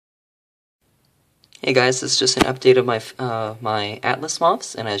Hey guys, this is just an update of my Atlas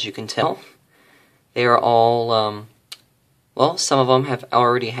moths, and as you can tell, they are all, well, some of them have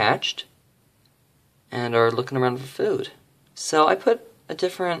already hatched and are looking around for food. So I put a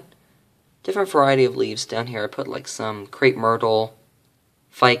different variety of leaves down here. I put like some crepe myrtle,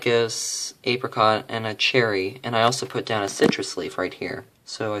 ficus, apricot, and a cherry, and I also put down a citrus leaf right here.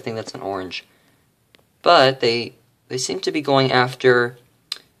 So I think that's an orange. But they seem to be going after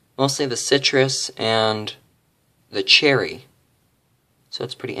mostly the citrus and the cherry. So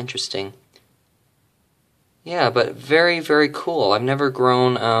it's pretty interesting. Yeah, but very, very cool. I've never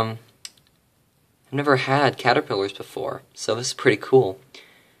grown, I've never had caterpillars before, so this is pretty cool.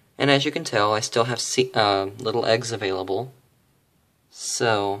 And as you can tell, I still have little eggs available.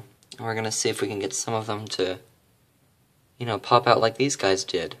 So we're going to see if we can get some of them to, pop out like these guys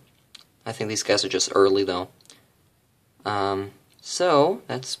did. I think these guys are just early, though. So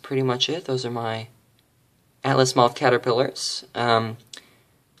that's pretty much it. Those are my Atlas moth caterpillars.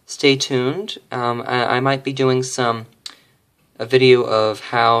 Stay tuned. I might be doing a video of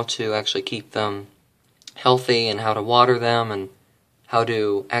how to actually keep them healthy and how to water them and how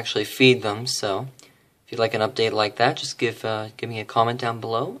to actually feed them. So if you'd like an update like that, just give me a comment down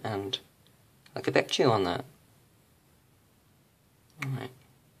below and I'll get back to you on that. Alright.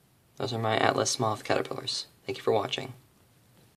 Those are my Atlas moth caterpillars. Thank you for watching.